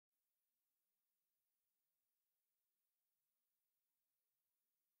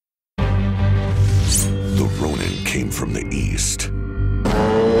came from the East.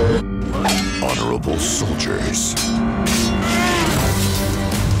 Honorable soldiers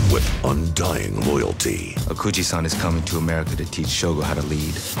with undying loyalty. Okuji-san is coming to America to teach Shogo how to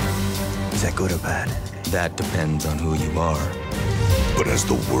lead. Is that good or bad? That depends on who you are. But as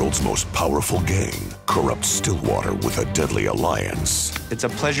the world's most powerful gang corrupts Stillwater with a deadly alliance. It's a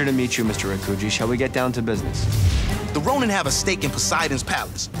pleasure to meet you, Mr. Okuji. Shall we get down to business? The Ronin have a stake in Poseidon's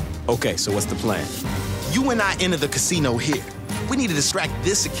palace. Okay, so what's the plan? You and I enter the casino here. We need to distract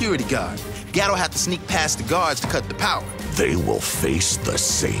this security guard. Gat'll have to sneak past the guards to cut the power. They will face the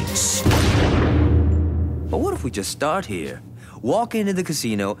Saints. But what if we just start here? Walk into the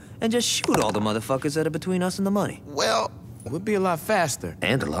casino and just shoot all the motherfuckers that are between us and the money. Well, It would be a lot faster.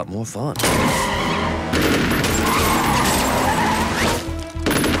 And a lot more fun.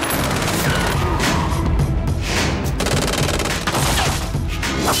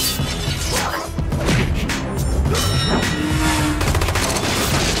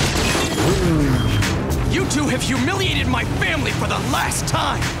 You two have humiliated my family for the last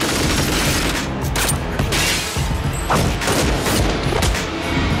time!